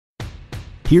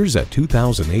Here's a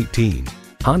 2018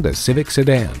 Honda Civic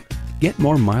sedan. Get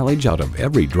more mileage out of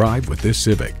every drive with this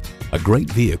Civic. A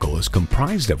great vehicle is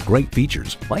comprised of great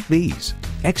features like these: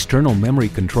 external memory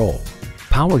control,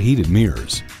 power heated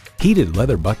mirrors, heated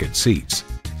leather bucket seats,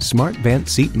 smart vent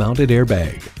seat mounted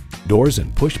airbag, doors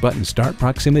and push button start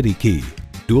proximity key,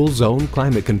 dual zone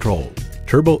climate control,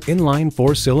 turbo inline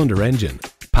 4-cylinder engine,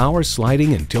 power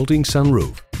sliding and tilting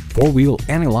sunroof, 4-wheel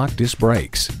anti-lock disc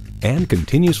brakes, and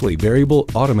continuously variable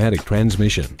automatic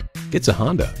transmission. It's a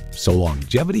Honda, so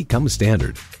longevity comes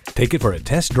standard. Take it for a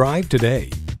test drive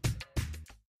today.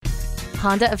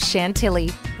 Honda of Chantilly.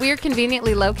 We're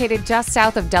conveniently located just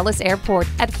south of Dulles Airport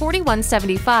at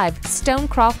 4175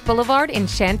 Stonecroft Boulevard in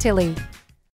Chantilly.